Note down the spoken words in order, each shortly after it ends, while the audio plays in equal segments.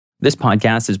This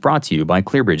podcast is brought to you by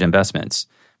ClearBridge Investments.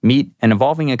 Meet an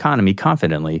evolving economy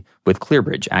confidently with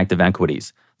ClearBridge Active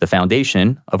Equities, the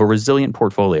foundation of a resilient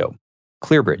portfolio.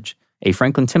 ClearBridge, a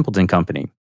Franklin Templeton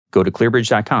company. Go to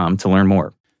clearbridge.com to learn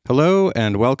more. Hello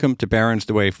and welcome to Barron's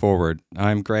The Way Forward.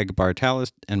 I'm Greg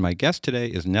Bartalis, and my guest today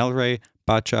is Nelray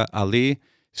Bacha Ali,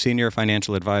 Senior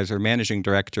Financial Advisor, Managing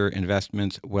Director,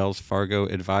 Investments, Wells Fargo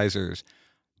Advisors.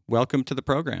 Welcome to the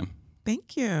program.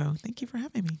 Thank you. Thank you for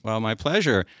having me. Well, my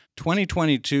pleasure.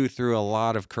 2022 threw a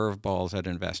lot of curveballs at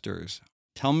investors.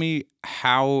 Tell me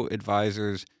how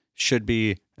advisors should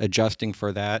be adjusting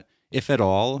for that, if at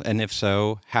all, and if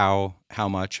so, how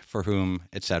much, for whom,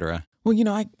 etc. Well,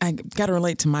 I got to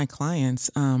relate to my clients.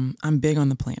 I'm big on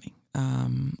the planning.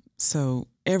 So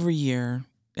every year,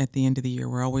 at the end of the year,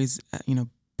 we're always,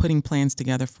 putting plans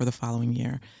together for the following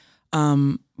year.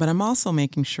 But I'm also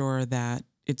making sure that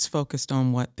it's focused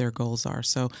on what their goals are.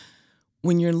 So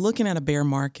when you're looking at a bear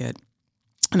market,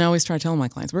 and I always try to tell my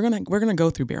clients, we're gonna go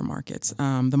through bear markets.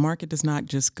 The market does not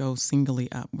just go singly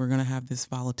up. We're gonna have this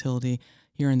volatility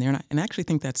here and there, and I actually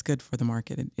think that's good for the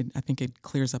market. I think it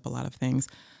clears up a lot of things.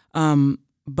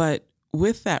 But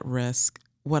with that risk,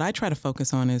 what I try to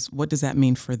focus on is what does that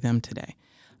mean for them today?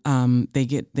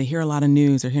 They hear a lot of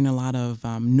news, they're hearing a lot of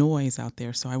noise out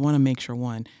there. So I want to make sure,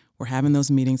 one, we're having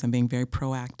those meetings. I'm being very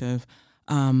proactive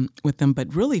with them,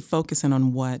 but really focusing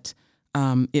on what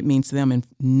it means to them. And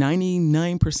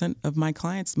 99% of my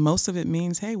clients, most of it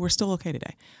means, hey, we're still okay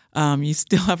today. You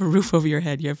still have a roof over your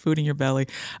head. You have food in your belly.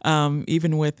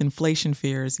 Even with inflation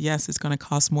fears, yes, it's going to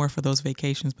cost more for those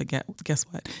vacations, but guess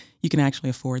what? You can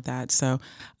actually afford that. So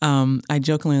I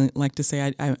jokingly like to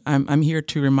say I'm here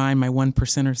to remind my one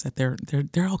percenters that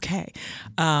they're okay.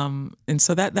 And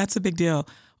so that's a big deal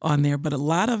on there. But a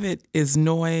lot of it is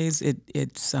noise.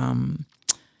 It's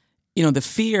the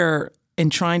fear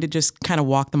and trying to just kind of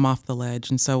walk them off the ledge.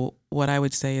 And so what I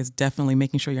would say is definitely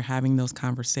making sure you're having those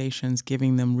conversations,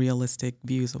 giving them realistic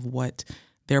views of what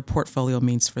their portfolio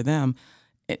means for them.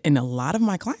 And a lot of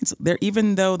my clients,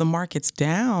 even though the market's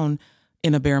down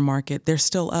in a bear market, they're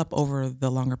still up over the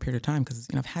longer period of time because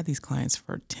I've had these clients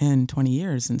for 10, 20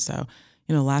 years. And so,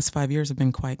 the last 5 years have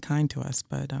been quite kind to us.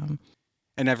 But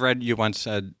and I've read you once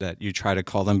said that you try to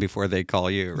call them before they call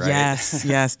you, right? Yes.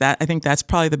 I think that's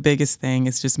probably the biggest thing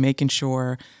is just making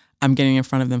sure I'm getting in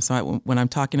front of them. So when I'm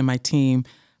talking to my team,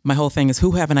 my whole thing is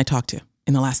who haven't I talked to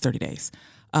in the last 30 days?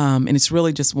 And it's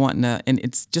really just and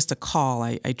it's just a call.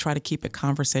 I try to keep it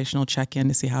conversational, check in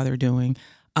to see how they're doing.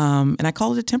 And I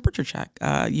call it a temperature check.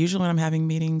 Usually when I'm having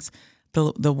meetings,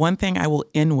 the one thing I will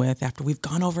end with after we've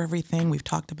gone over everything, we've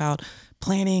talked about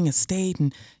planning, estate,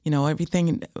 and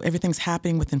everything's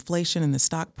happening with inflation and the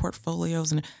stock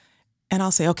portfolios, and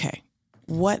I'll say, okay,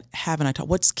 what haven't I taught?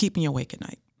 What's keeping you awake at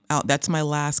night? That's my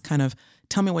last kind of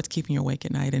tell me what's keeping you awake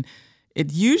at night, and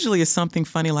it usually is something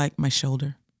funny like my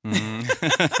shoulder.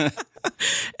 Mm-hmm.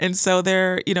 And so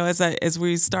they're, as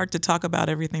we start to talk about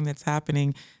everything that's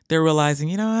happening, they're realizing,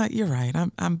 you're right.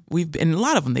 And a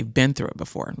lot of them, they've been through it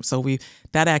before. So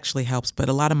that actually helps. But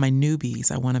a lot of my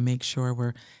newbies, I want to make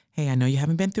sure hey, I know you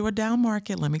haven't been through a down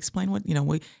market. Let me explain what,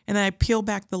 and then I peel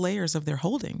back the layers of their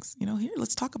holdings. Here,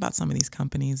 let's talk about some of these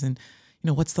companies and,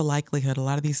 what's the likelihood? A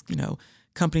lot of these,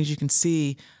 companies you can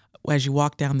see as you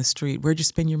walk down the street, where'd you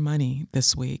spend your money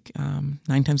this week?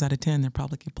 9 times out of 10, they're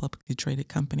publicly traded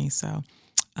companies. So,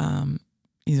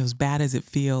 as bad as it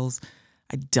feels,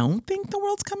 I don't think the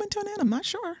world's coming to an end. I'm not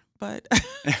sure, but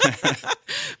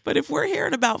but if we're here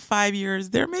in about 5 years,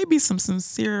 there may be some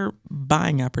sincere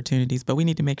buying opportunities, but we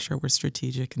need to make sure we're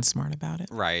strategic and smart about it.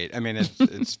 Right. I mean,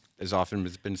 it's as often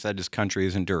has been said, this country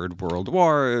has endured world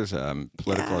wars,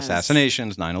 political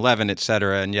assassinations, 9/11, et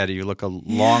cetera, and yet you look a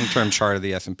long-term chart of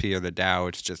the S&P or the Dow,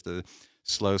 it's just a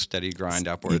slow, steady grind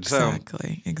upwards.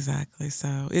 Exactly.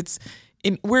 So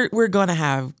we're going to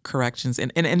have corrections,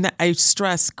 and I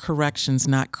stress corrections,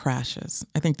 not crashes.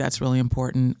 I think that's really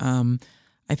important.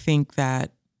 I think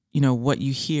that what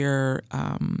you hear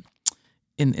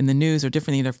in the news or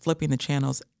differently, they're flipping the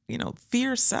channels.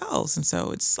 Fear sells, and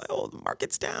so it's like, oh, the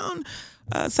market's down,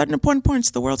 7 points,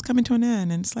 the world's coming to an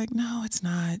end, and it's like, no, it's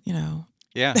not.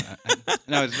 Yeah,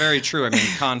 no, it's very true. I mean,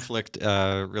 conflict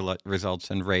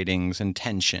results in ratings and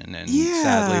tension, and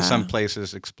sadly, some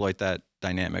places exploit that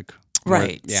dynamic.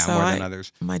 Right. More than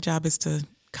others. My job is to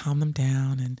calm them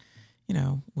down, and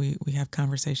we have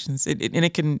conversations. And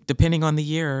it can, depending on the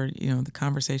year, the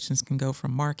conversations can go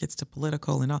from markets to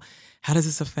political and all. How does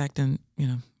this affect? And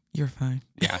you're fine.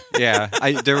 Yeah.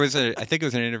 I think it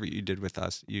was an interview you did with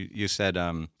us. You said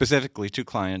specifically to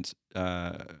clients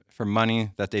for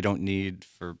money that they don't need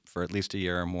for at least a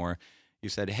year or more. You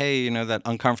said, hey, that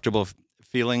uncomfortable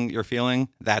feeling you're feeling,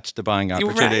 that's the buying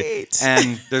opportunity. Right.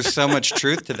 And there's so much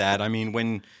truth to that. I mean,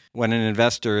 when an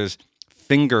investor's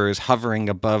finger is hovering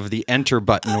above the enter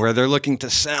button where they're looking to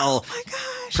sell, oh my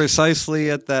gosh, precisely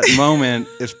at that moment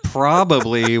is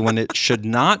probably when it should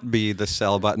not be the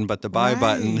sell button, but the buy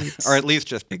button, Right. or at least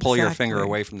just pull your finger Exactly.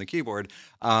 away from the keyboard.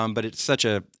 But it's such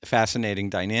a fascinating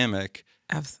dynamic.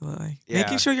 Absolutely. Yeah.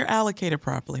 Making sure you're allocated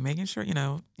properly, making sure,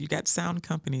 you got sound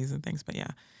companies and things. But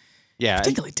yeah, Yeah.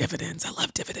 particularly dividends. I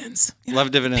love dividends.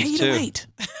 Love dividends Pay too. to wait.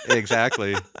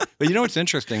 Exactly. But you know what's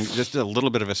interesting? Just a little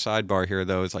bit of a sidebar here,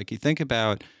 though, is like you think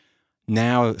about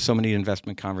now so many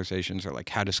investment conversations are like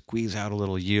how to squeeze out a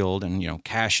little yield and,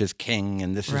 cash is king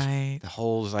and this Right. is the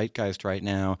whole zeitgeist right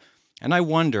now. And I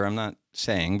wonder, I'm not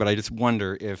saying, but I just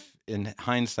wonder if in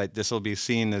hindsight this will be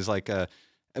seen as like a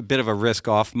bit of a risk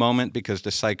off moment because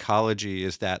the psychology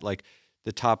is that like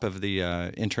the top of the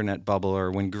internet bubble or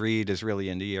when greed is really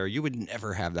in the air, you would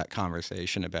never have that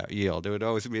conversation about yield. It would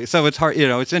always be, so it's hard,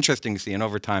 it's interesting to see. And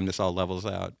over time, this all levels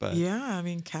out. But Yeah, I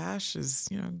mean, cash is,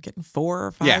 getting 4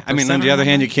 or 5%. yeah, I mean, on the other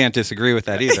hand, you can't. can't disagree with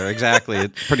that either. Exactly.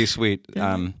 It's pretty sweet.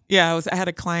 Yeah, I had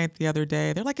a client the other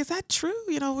day. They're like, "Is that true?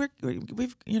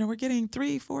 We're getting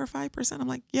 3, 4, or 5%." I'm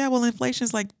like, "Yeah, well,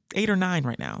 inflation's like 8 or 9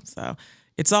 right now, so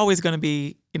it's always going to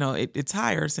be, it's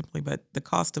higher simply, but the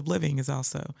cost of living is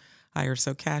also higher.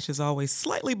 So cash is always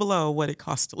slightly below what it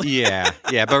costs to live." Yeah.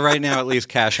 But right now, at least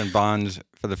cash and bonds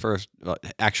for the first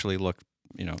actually look,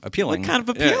 appealing. Look kind of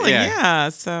appealing, yeah.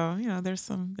 So there's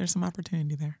some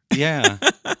opportunity there. Yeah.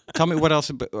 Tell me, what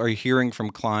else are you hearing from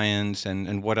clients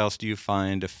and what else do you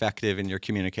find effective in your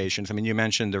communications? I mean, you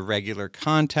mentioned the regular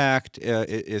contact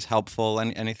is helpful.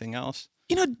 Anything else?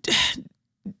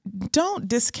 Don't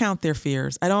discount their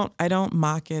fears. I don't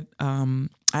mock it.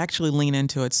 I actually lean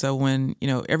into it. So when,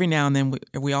 every now and then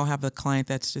we all have a client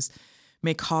that's just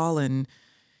may call and,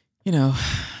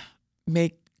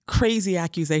 make crazy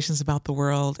accusations about the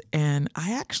world. And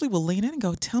I actually will lean in and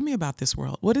go, "Tell me about this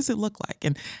world. What does it look like?"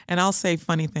 And I'll say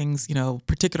funny things,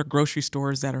 particular grocery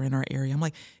stores that are in our area. I'm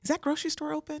like, "Is that grocery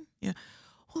store open?" Yeah.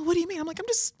 "Well, what do you mean?" I'm like, "I'm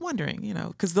just wondering,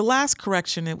 because the last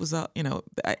correction, it was,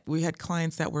 we had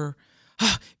clients that were,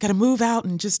 got to move out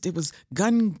and it was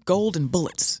gun, gold, and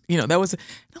bullets. That was, and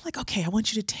I'm like, "Okay, I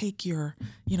want you to take your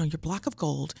block of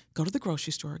gold, go to the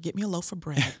grocery store, get me a loaf of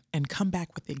bread, and come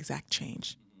back with the exact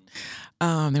change."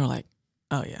 They were like,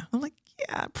 "Oh yeah." I'm like,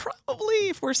 "Yeah, probably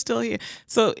if we're still here."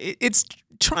 So it's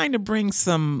trying to bring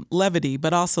some levity,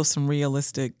 but also some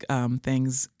realistic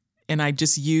things. And I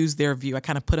just use their view. I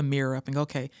kind of put a mirror up and go,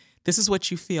 "Okay, this is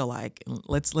what you feel like.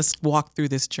 Let's walk through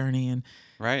this journey." And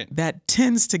Right. that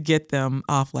tends to get them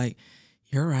off like,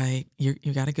 "You're right. You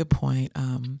got a good point."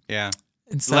 Yeah.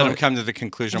 And so Let them come to the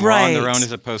conclusion we're on their Right. own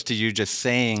as opposed to you just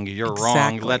saying you're wrong.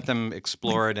 Exactly. Let them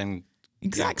explore it and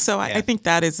Exactly. So I think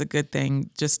that is a good thing,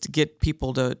 just to get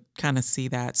people to kind of see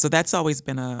that. So that's always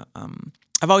been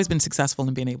I've always been successful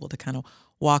in being able to kind of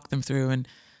walk them through. And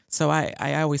so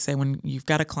I always say when you've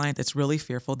got a client that's really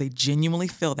fearful, they genuinely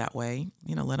feel that way,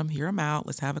 let them hear them out.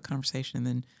 Let's have a conversation and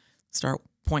then start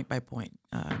point by point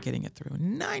getting it through.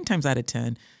 9 times out of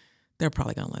 10, they're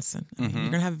probably going to listen. I mean, you're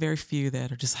going to have very few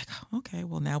that are just like, "Oh, okay,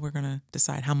 well, now we're going to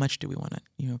decide how much do we want it."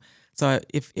 So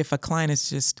if a client is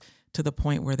just to the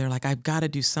point where they're like, "I've got to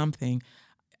do something,"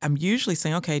 I'm usually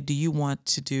saying, "Okay, do you want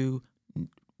to do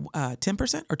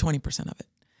 10% or 20% of it?"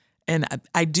 And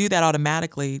I do that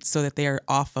automatically so that they're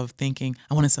off of thinking,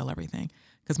 "I want to sell everything."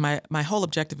 Because my whole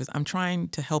objective is I'm trying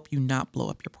to help you not blow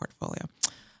up your portfolio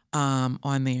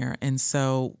on there. And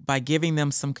so by giving them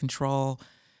some control,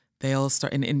 they'll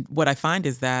start. And what I find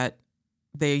is that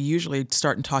they usually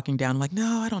start talking down like,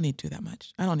 "No, I don't need to do that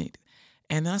much. I don't need to."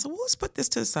 And then I said, "Well, let's put this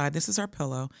to the side. This is our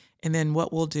pillow." And then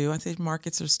what we'll do, I say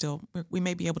markets are still, we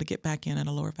may be able to get back in at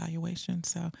a lower valuation.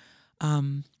 So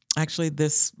actually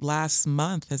this last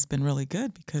month has been really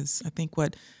good because I think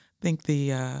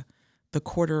the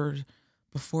quarter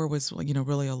before was,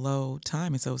 really a low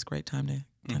time. And so it was a great time to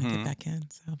kind of get back in.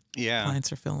 So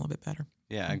clients are feeling a little bit better.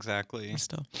 Yeah, exactly. We're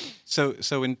still.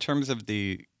 So in terms of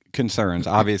the concerns,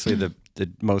 obviously the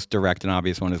most direct and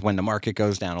obvious one is when the market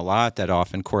goes down a lot, that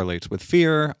often correlates with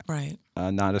fear. Right.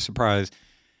 Not a surprise.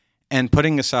 And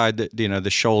putting aside the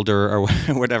shoulder or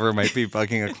whatever might be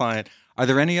bugging a client, are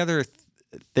there any other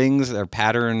things or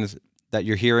patterns that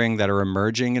you're hearing that are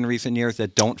emerging in recent years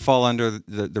that don't fall under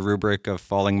the rubric of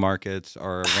falling markets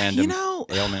or a random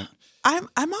ailment?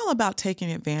 I'm all about taking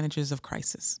advantages of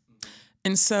crisis.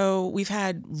 And so we've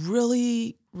had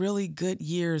really, really good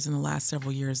years in the last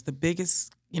several years. The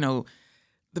biggest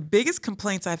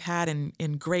complaints I've had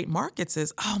in great markets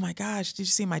is, "Oh my gosh, did you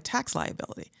see my tax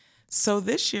liability?" So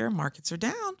this year markets are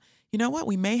down. you know what,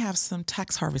 we may have some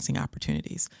tax harvesting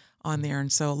opportunities on there.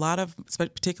 And so a lot of,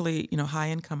 particularly, high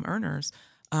income earners,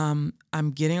 I'm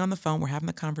getting on the phone, we're having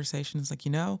the conversation. It's like,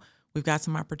 we've got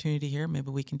some opportunity here. Maybe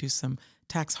we can do some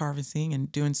tax harvesting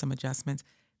and doing some adjustments.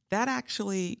 That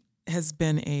actually has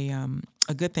been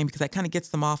a good thing, because that kind of gets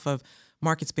them off of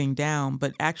markets being down,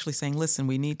 but actually saying, listen,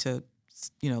 we need to,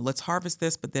 let's harvest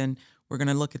this, but then we're going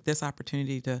to look at this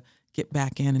opportunity to get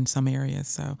back in some areas.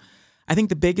 So I think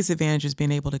the biggest advantage is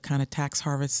being able to kind of tax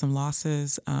harvest some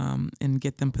losses and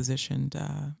get them positioned,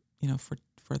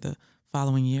 for the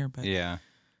following year. But yeah,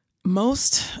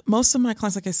 most of my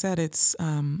clients, like I said, it's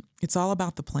all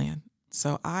about the plan.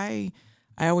 So I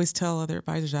always tell other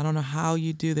advisors, I don't know how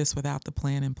you do this without the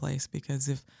plan in place, because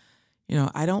if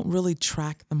I don't really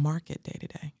track the market day to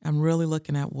day. I'm really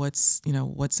looking at what's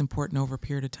important over a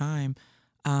period of time.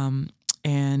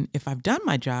 And if I've done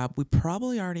my job, we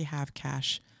probably already have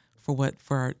cash for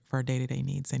our day to day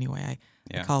needs anyway.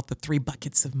 I call it the 3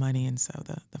 buckets of money. And so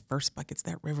the first bucket's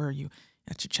that river,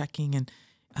 that's your checking, and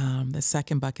the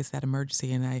second bucket's that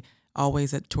emergency. And I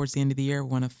always towards the end of the year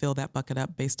want to fill that bucket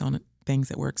up based on things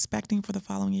that we're expecting for the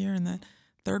following year. And that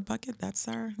third bucket, that's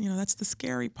that's the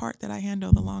scary part that I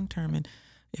handle the long term. And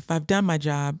if I've done my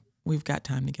job, we've got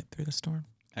time to get through the storm.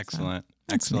 Excellent.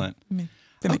 So, Excellent.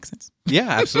 That makes sense. Yeah,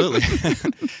 absolutely.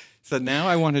 So now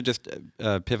I want to just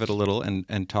pivot a little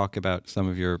and talk about some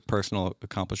of your personal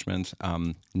accomplishments,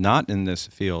 not in this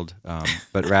field,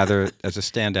 but rather as a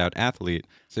standout athlete.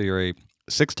 So you're a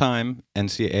 6-time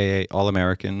NCAA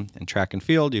All-American in track and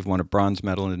field. You've won a bronze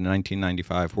medal in the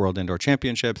 1995 World Indoor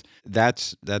Championships.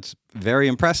 That's very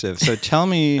impressive. So tell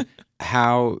me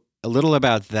a little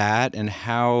about that, and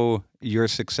how your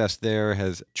success there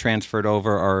has transferred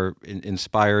over or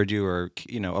inspired you, or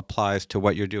applies to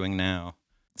what you're doing now.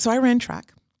 So I ran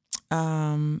track,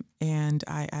 and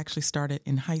I actually started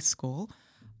in high school,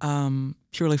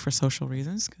 purely for social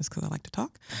reasons, because I like to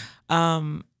talk.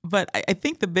 But I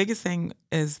think the biggest thing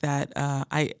is that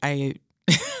I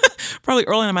probably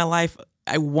early in my life,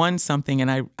 I won something, and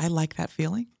I like that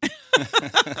feeling.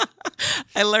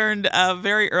 I learned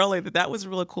very early that was a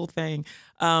really cool thing,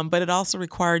 but it also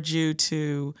required you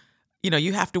to,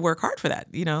 you have to work hard for that,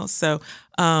 So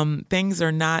things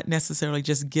are not necessarily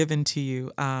just given to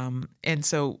you. And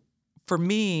so for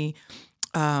me,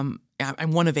 I'm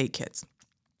one of 8 kids.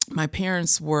 My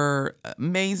parents were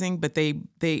amazing, but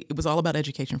it was all about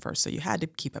education first. So you had to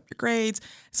keep up your grades.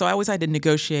 So I always had to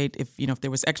negotiate if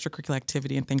there was extracurricular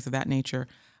activity and things of that nature.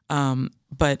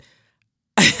 But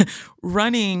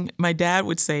running, my dad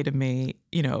would say to me,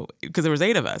 because there was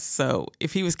 8 of us. So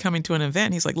if he was coming to an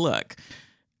event, he's like, look,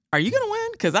 are you going to win?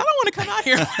 Because I don't want to come out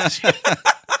here and watch you.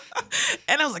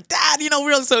 And I was like, Dad,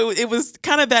 really. So it was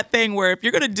kind of that thing where if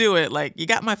you're going to do it, like, you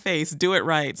got my face, do it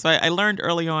right. So I learned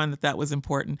early on that was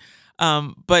important.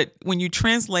 But when you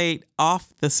translate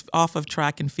off of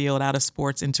track and field, out of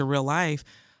sports into real life,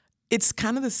 it's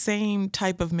kind of the same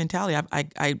type of mentality.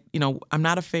 I'm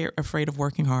not afraid of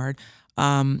working hard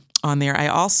on there.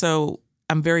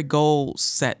 I'm very goal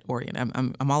set oriented.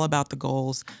 I'm all about the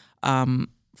goals.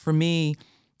 For me,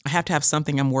 I have to have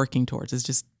something I'm working towards. It's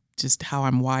just how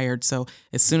I'm wired. So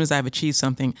as soon as I've achieved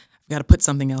something, I've got to put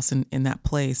something else in that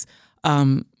place.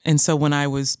 And so when I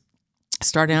was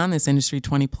starting out in this industry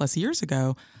 20 plus years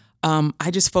ago,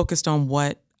 I just focused on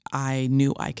what I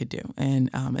knew I could do. And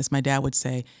as my dad would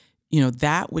say,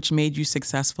 that which made you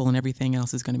successful and everything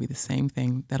else is going to be the same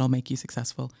thing that'll make you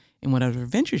successful in whatever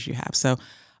ventures you have. So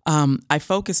I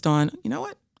focused on,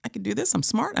 what? I could do this. I'm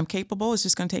smart. I'm capable. It's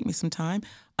just going to take me some time.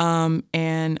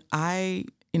 And I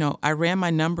ran my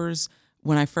numbers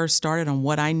when I first started on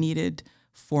what I needed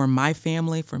for my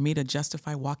family, for me to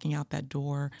justify walking out that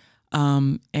door.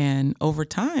 And over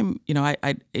time,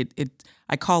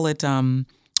 I call it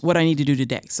what I need to do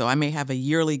today. So I may have a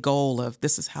yearly goal of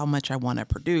this is how much I want to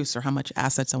produce or how much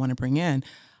assets I want to bring in.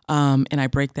 And I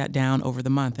break that down over the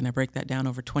month, and I break that down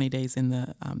over 20 days in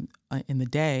the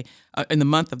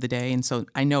month of the day. And so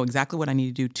I know exactly what I need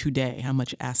to do today, how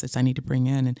much assets I need to bring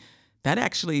in. And that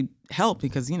actually helped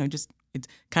because, it's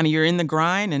kind of, you're in the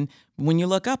grind. And when you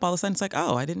look up, all of a sudden it's like,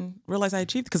 oh, I didn't realize I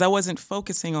achieved, because I wasn't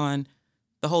focusing on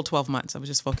the whole 12 months. I was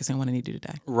just focusing on what I need to do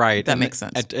today. Right. That makes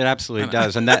sense. It absolutely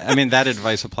does. And that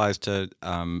advice applies to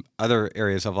other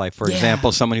areas of life. For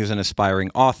example, someone who's an aspiring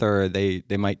author, they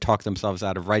might talk themselves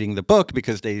out of writing the book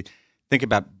because they think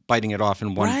about biting it off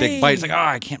in one big bite. It's like,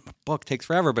 I can't, my book takes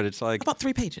forever. But it's like, about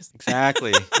 3 pages.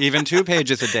 Exactly. Even 2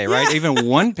 pages a day, right? Even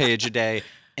 1 page a day.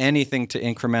 Anything to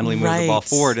incrementally move the ball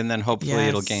forward, and then hopefully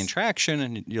it'll gain traction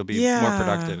and you'll be more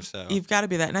productive. So you've got to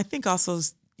be that. And I think also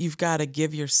you've got to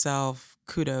give yourself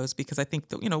kudos, because I think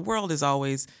the world is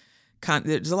always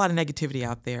there's a lot of negativity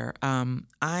out there.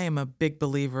 I am a big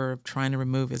believer of trying to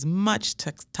remove as much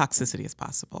toxicity as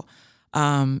possible.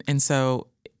 And so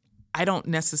I don't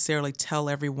necessarily tell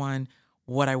everyone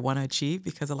what I want to achieve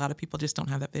because a lot of people just don't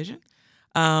have that vision.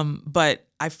 But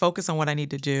I focus on what I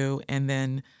need to do, and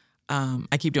then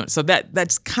I keep doing it. So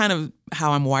that's kind of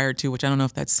how I'm wired too, which I don't know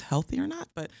if that's healthy or not,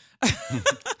 but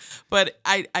but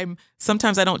I'm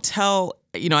sometimes I don't tell,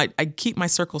 I keep my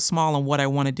circle small on what I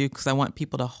want to do because I want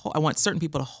certain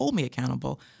people to hold me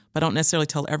accountable, but I don't necessarily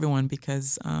tell everyone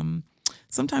because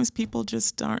sometimes people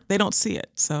just they don't see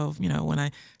it. So, when I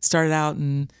started out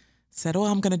and said, oh,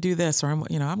 I'm going to do this, or I'm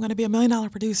going to be $1 million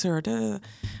producer, or well,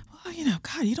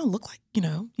 God, you don't look like,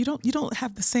 you don't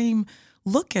have the same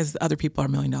look as the other people are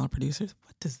 $1 million producers.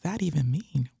 What does that even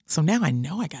mean? So now I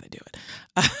know I got to do it.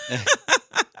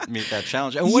 Meet that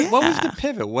challenge. And what was the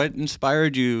pivot? What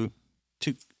inspired you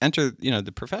to enter,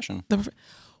 the profession?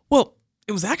 Well,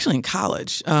 it was actually in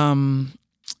college. I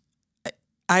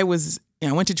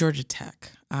went to Georgia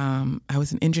Tech. I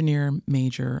was an engineer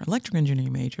major, electrical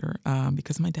engineering major,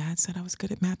 because my dad said I was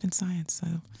good at math and science. So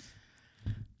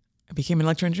I became an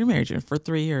electrical engineering major for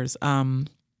 3 years.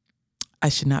 I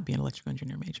should not be an electrical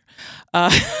engineering major.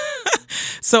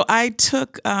 So I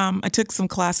took some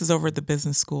classes over at the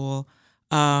business school,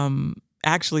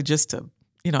 actually just to,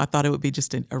 I thought it would be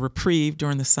just a reprieve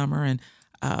during the summer. And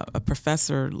a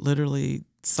professor literally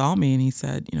saw me and he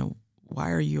said, why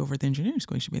are you over at the engineering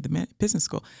school? You should be at the business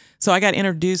school. So I got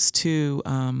introduced to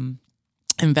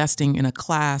investing in a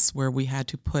class where we had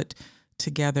to put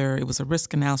together, it was a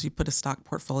risk analysis, you put a stock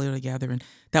portfolio together, and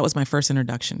that was my first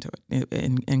introduction to it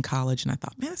in college, and I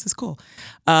thought, man, this is cool.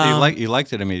 You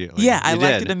liked it immediately. Yeah, I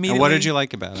liked it immediately. And what did you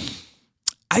like about it?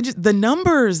 The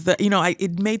numbers,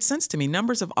 it made sense to me.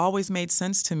 Numbers have always made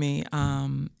sense to me,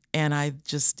 and I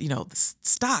just, the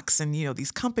stocks and,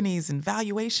 these companies and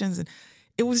valuations, and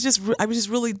it was just, I was just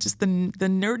really just the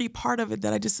nerdy part of it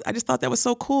that I just thought that was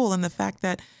so cool, and the fact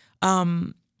that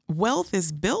wealth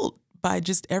is built by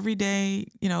just everyday,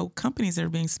 companies that are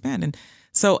being spent. And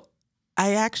so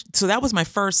so that was my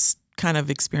first kind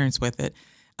of experience with it.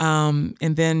 And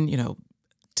then,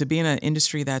 to be in an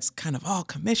industry that's kind of all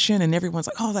commission and everyone's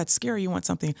like, oh, that's scary. You want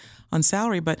something on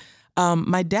salary. But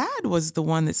my dad was the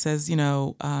one that says,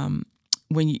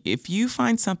 if you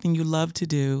find something you love to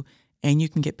do and you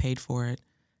can get paid for it,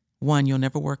 one, you'll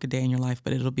never work a day in your life,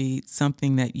 but it'll be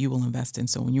something that you will invest in.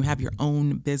 So when you have your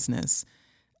own business,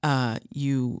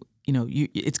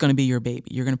 it's going to be your baby.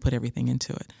 You're going to put everything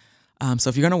into it. So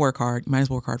if you're going to work hard, you might as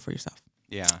well work hard for yourself.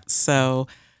 Yeah. So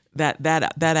that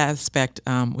aspect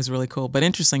was really cool. But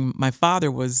interesting, my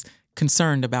father was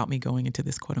concerned about me going into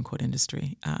this quote unquote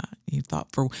industry. He thought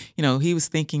he was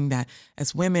thinking that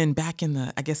as women back in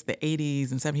the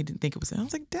 80s and 70s, he didn't think it was. I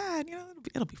was like, Dad,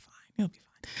 it'll be fine. It'll be fine.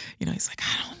 He's like,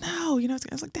 I don't know. I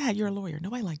was like, Dad, you're a lawyer.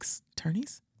 Nobody likes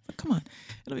attorneys. Like, come on,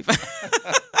 it'll be fine.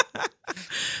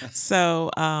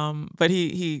 So, but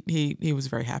he was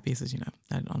very happy. He says,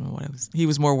 I don't know what it was. He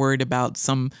was more worried about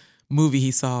some movie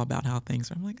he saw about how things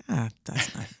are. I'm like,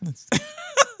 that's not.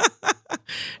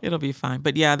 It'll be fine.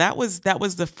 But yeah, that was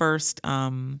the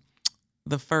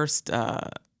first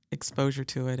exposure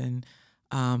to it, and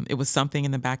it was something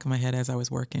in the back of my head as I was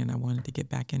working. I wanted to get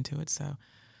back into it. So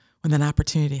when that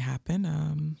opportunity happened,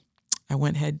 I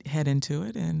went head into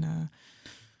it, and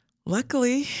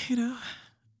luckily,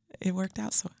 it worked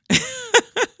out. So.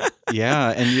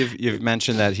 Yeah, and you've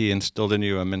mentioned that he instilled in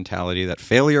you a mentality that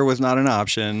failure was not an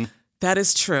option. That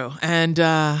is true. And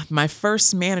my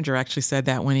first manager actually said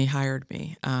that when he hired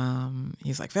me.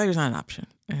 He's like, failure's not an option.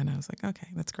 And I was like, okay,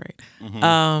 that's great.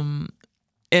 Mm-hmm.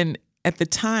 And at the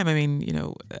time,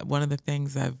 one of the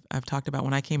things I've talked about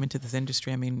when I came into this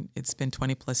industry, it's been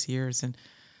 20 plus years. And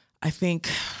I think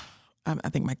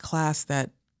my class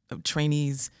of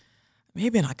trainees,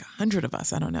 maybe like 100 of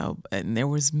us, I don't know. And there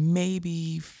was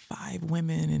maybe 5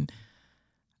 women, and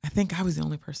I think I was the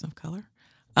only person of color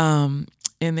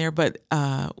in there. But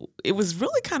it was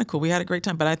really kind of cool. We had a great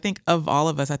time. But I think of all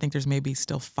of us, I think there's maybe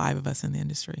still 5 of us in the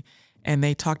industry. And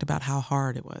they talked about how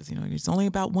hard it was. It's only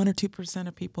about 1 or 2%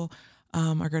 of people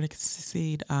are going to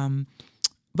succeed.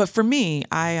 But for me,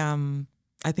 I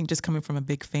think just coming from a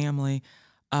big family,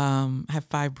 I have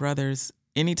 5 brothers.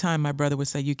 Anytime my brother would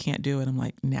say, you can't do it, I'm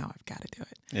like, now I've got to do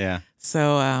it. Yeah.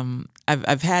 So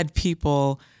I've had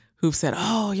people who've said,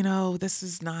 oh, this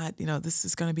is not, this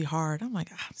is going to be hard. I'm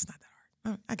like, it's not that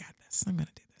hard. I got this. I'm going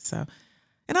to do this. So,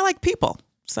 and I like people.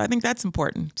 So I think that's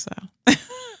important. So.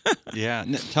 Yeah.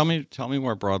 Tell me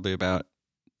more broadly about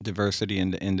diversity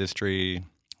in the industry,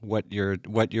 what your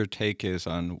take is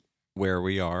on where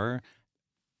we are,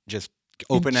 just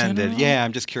open-ended. Yeah,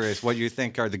 I'm just curious what you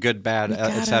think are the good, bad,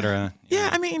 et cetera. Yeah,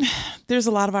 I mean, there's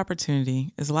a lot of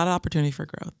opportunity. There's a lot of opportunity for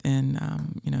growth, and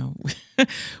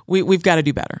we've got to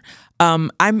do better.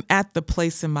 I'm at the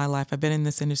place in my life. I've been in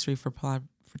this industry for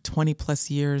 20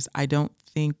 plus years. I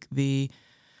think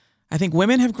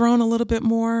women have grown a little bit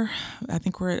more. I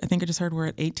just heard we're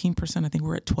at 18%. I think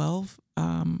we're at 12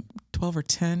 or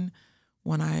 10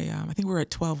 when I think we were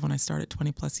at 12 when I started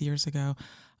 20 plus years ago.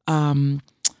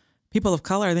 People of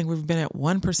color, I think we've been at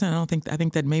 1%. I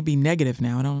think that may be negative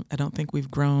now. I don't think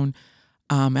we've grown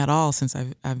at all since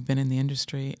I've been in the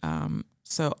industry.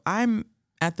 So I'm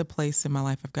at the place in my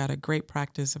life. I've got a great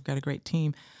practice. I've got a great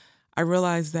team. I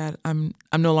realize that I'm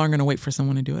no longer going to wait for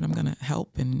someone to do it. I'm going to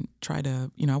help and try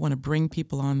to, I want to bring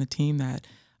people on the team that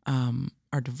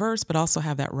are diverse, but also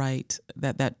have that right,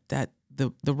 the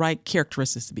right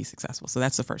characteristics to be successful. So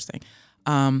that's the first thing.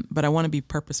 But I want to be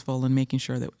purposeful in making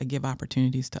sure that I give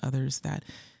opportunities to others that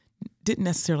didn't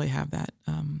necessarily have that,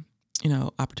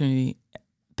 opportunity,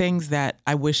 things that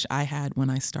I wish I had when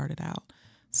I started out.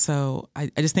 So I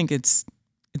just think it's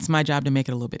my job to make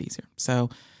it a little bit easier. So,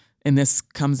 and this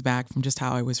comes back from just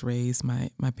how I was raised. My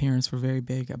parents were very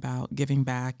big about giving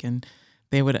back, and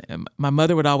my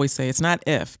mother would always say, it's not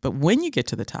if, but when you get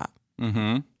to the top,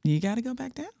 you got to go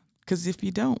back down. Because if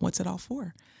you don't, what's it all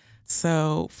for?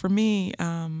 So for me,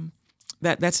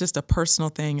 that's just a personal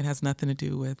thing. It has nothing to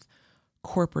do with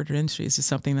corporate or industry. It's just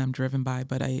something that I'm driven by.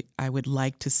 But I would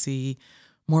like to see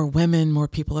more women, more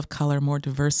people of color, more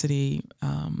diversity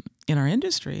in our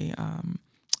industry.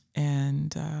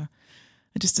 And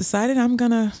I just decided I'm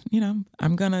gonna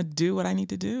do what I need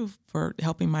to do for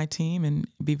helping my team and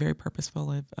be very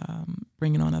purposeful of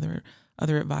bringing on other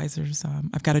advisors.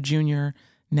 I've got a junior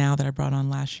now that I brought on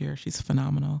last year. She's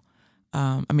phenomenal.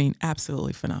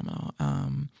 Absolutely phenomenal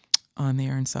on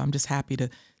there. And so I'm just happy to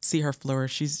see her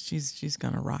flourish. She's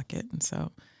gonna rock it. And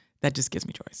so that just gives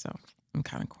me joy. So I'm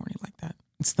kind of corny like that.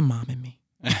 It's the mom in me.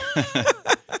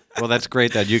 Well, that's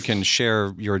great that you can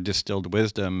share your distilled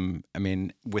wisdom,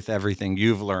 with everything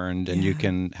you've learned, and you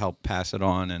can help pass it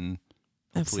on and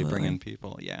hopefully bring in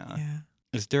people. Yeah.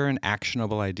 Is there an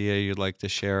actionable idea you'd like to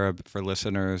share for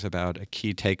listeners about a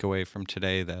key takeaway from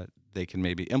today that they can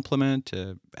maybe implement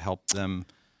to help them?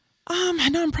 I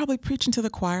know I'm probably preaching to the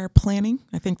choir. Planning,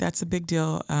 I think that's a big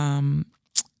deal.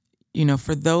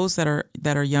 For those that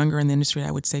are younger in the industry,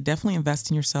 I would say definitely invest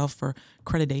in yourself for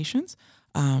accreditations.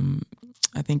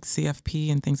 I think CFP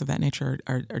and things of that nature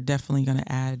are definitely going to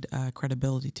add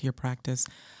credibility to your practice.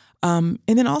 And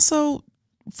then also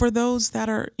for those that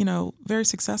are, very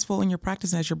successful in your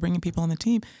practice as you're bringing people on the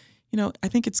team, I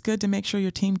think it's good to make sure your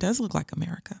team does look like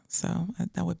America. So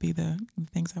that would be the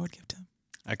things I would give to them.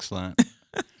 Excellent.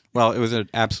 Well, it was an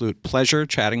absolute pleasure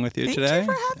chatting with you today. Thank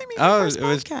you for having me on your first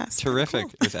podcast. It was terrific.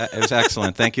 Cool. It was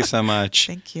excellent. Thank you so much.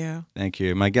 Thank you. Thank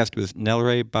you. My guest was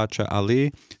Nelray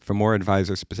Bacha-Ali. For more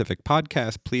advisor-specific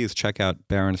podcasts, please check out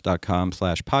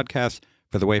barons.com/podcast.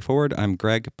 For The Way Forward, I'm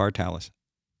Greg Bartalis.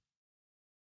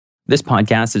 This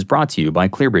podcast is brought to you by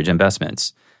ClearBridge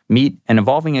Investments. Meet an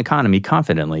evolving economy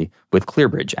confidently with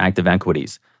ClearBridge Active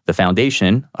Equities, the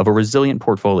foundation of a resilient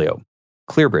portfolio.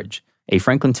 ClearBridge, a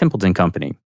Franklin Templeton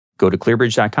company. Go to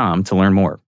clearbridge.com to learn more.